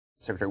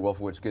Secretary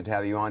Wolfowitz, good to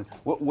have you on.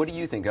 What do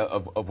you think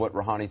of what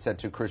Rouhani said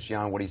to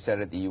Christian, what he said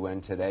at the UN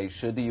today?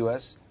 Should the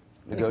U.S.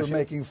 negotiate? We're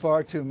making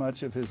far too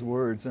much of his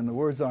words, and the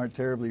words aren't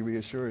terribly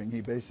reassuring. He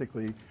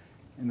basically,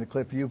 in the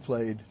clip you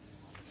played,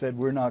 said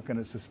we're not going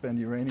to suspend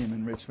uranium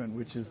enrichment,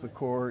 which is the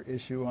core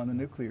issue on the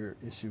nuclear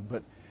issue.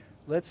 But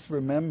let's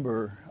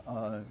remember,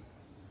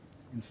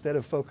 instead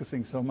of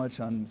focusing so much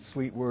on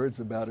sweet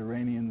words about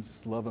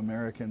Iranians love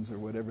Americans or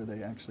whatever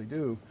they actually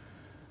do,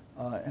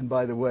 and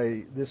by the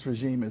way, this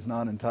regime is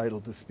not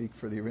entitled to speak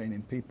for the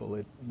Iranian people.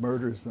 It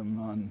murders them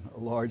on a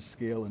large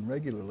scale and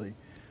regularly.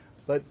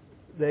 But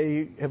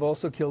they have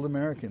also killed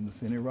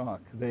Americans in Iraq.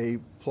 They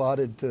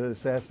plotted to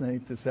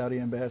assassinate the Saudi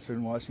ambassador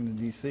in Washington,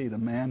 D.C., the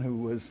man who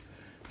was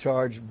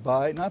charged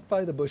by, not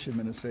by the Bush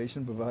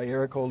administration, but by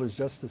Eric Holder's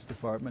Justice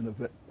Department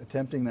of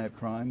attempting that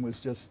crime,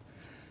 was just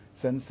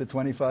sentenced to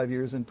 25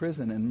 years in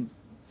prison. And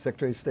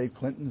Secretary of State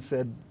Clinton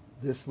said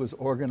this was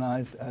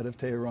organized out of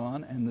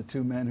Tehran, and the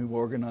two men who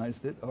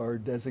organized it are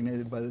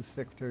designated by the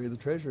Secretary of the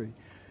Treasury.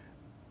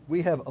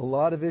 We have a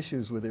lot of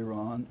issues with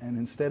Iran, and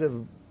instead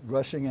of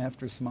rushing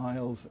after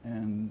smiles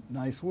and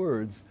nice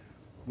words,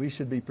 we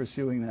should be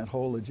pursuing that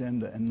whole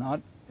agenda and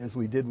not, as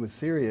we did with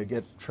Syria,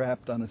 get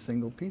trapped on a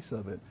single piece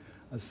of it.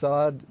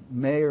 Assad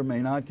may or may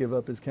not give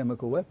up his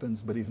chemical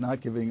weapons, but he's not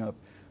giving up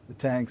the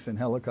tanks and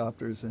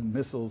helicopters and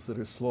missiles that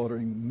are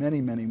slaughtering many,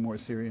 many more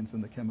Syrians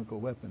than the chemical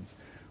weapons.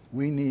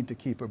 We need to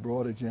keep a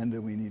broad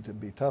agenda, we need to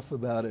be tough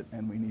about it,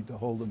 and we need to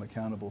hold them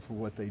accountable for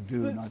what they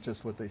do, not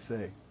just what they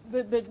say.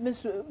 But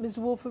Mr.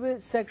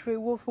 Wolfowitz, Secretary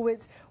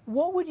Wolfowitz,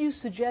 what would you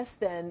suggest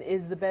then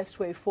is the best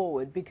way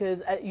forward?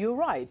 Because you're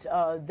right,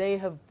 they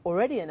have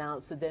already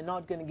announced that they're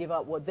not going to give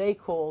up what they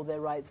call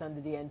their rights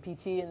under the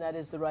NPT, and that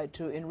is the right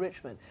to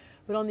enrichment.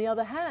 But on the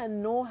other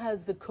hand, nor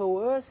has the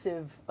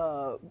coercive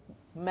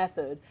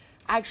method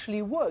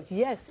actually worked.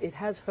 Yes, it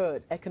has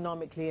hurt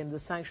economically, and the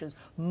sanctions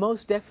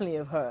most definitely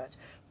have hurt,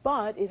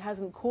 but it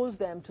hasn't caused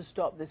them to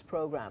stop this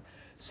program.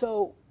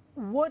 So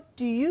what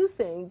do you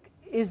think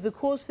is the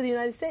course for the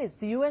United States?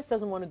 The U.S.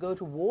 doesn't want to go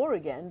to war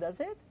again,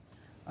 does it?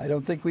 I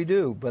don't think we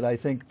do, but I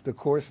think the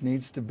course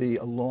needs to be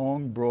a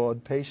long,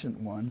 broad, patient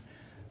one.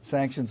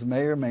 Sanctions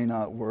may or may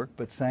not work,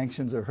 but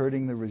sanctions are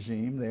hurting the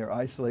regime. They are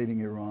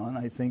isolating Iran.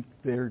 I think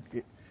they're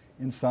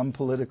in some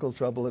political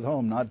trouble at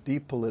home, not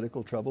deep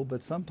political trouble,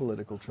 but some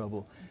political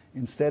trouble.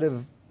 Instead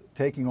of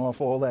taking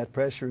off all that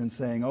pressure and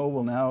saying, oh,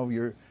 well, now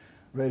you're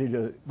ready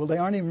to, well, they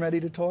aren't even ready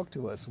to talk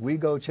to us. We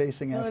go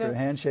chasing after a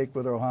handshake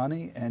with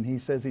Rouhani, and he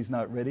says he's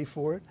not ready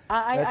for it.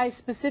 I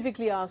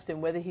specifically asked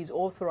him whether he's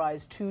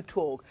authorized to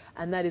talk,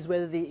 and that is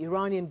whether the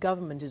Iranian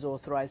government is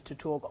authorized to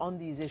talk on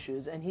these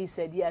issues, and he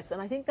said yes.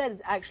 And I think that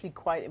is actually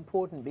quite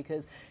important,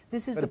 because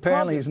this is but the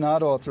apparently problem. he's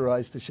not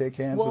authorized to shake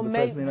hands with the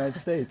President of the United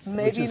States,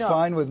 which is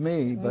fine with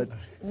me, but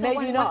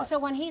maybe not. So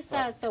when he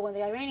says, so when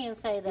the Iranians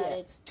say that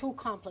it's too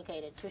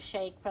complicated to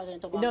shake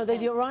President Obama, no, the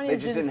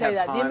Iranians didn't say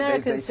that. The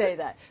Americans say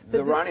that.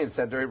 The Iranians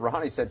said,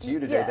 Rouhani said to you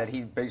today that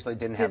he basically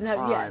didn't have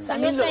time. Yes, I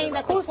mean, look,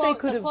 of course they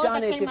could have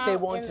done it if they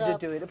wanted to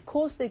do it. Of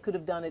course they could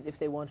have done it if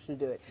they wanted to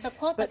do it. The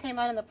quote that came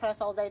out in the press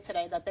all day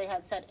today that they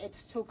had said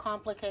it's too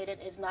complicated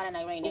is not an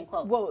Iranian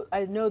quote. Well,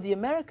 I know the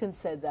Americans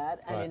said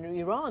that, and in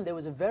Iran there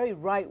was a very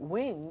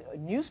right-wing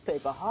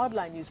newspaper,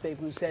 hardline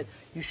newspaper, who said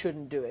you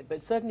shouldn't do it.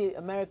 But certainly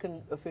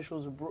American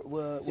officials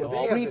were they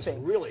briefing. have this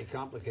really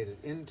complicated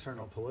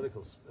internal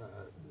political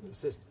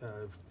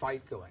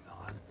fight going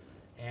on,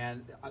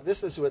 and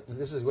this is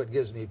what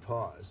gives me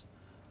pause.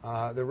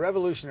 The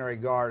Revolutionary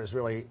Guard is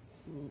really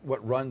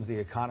what runs the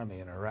economy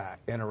in Iran,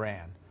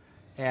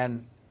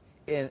 and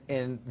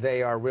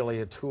they are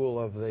really a tool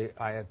of the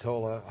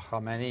Ayatollah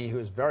Khamenei, who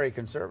is very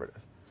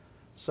conservative.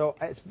 So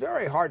it's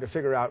very hard to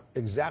figure out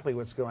exactly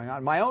what's going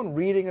on. My own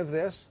reading of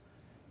this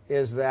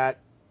is that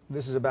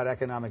this is about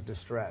economic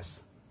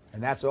distress,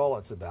 and that's all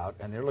it's about,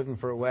 and they're looking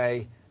for a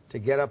way to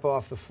get up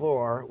off the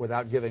floor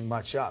without giving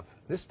much up.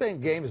 This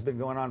game has been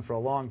going on for a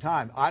long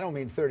time. I don't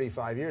mean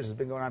 35 years. It's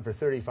been going on for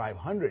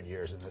 3,500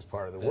 years in this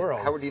part of the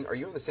world. Howard Dean, are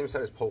you on the same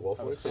side as Paul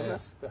Wolfowitz on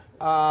this?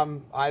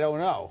 I don't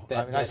know.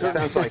 It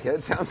sounds like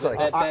it. Sounds like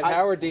that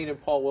Howard Dean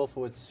and Paul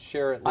Wolfowitz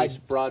share at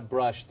least broad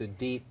brush the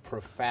deep,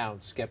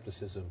 profound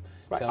skepticism.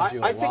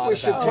 I think we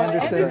should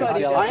tend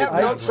to. I have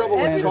no trouble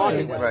with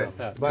talking with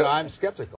them, but I'm skeptical.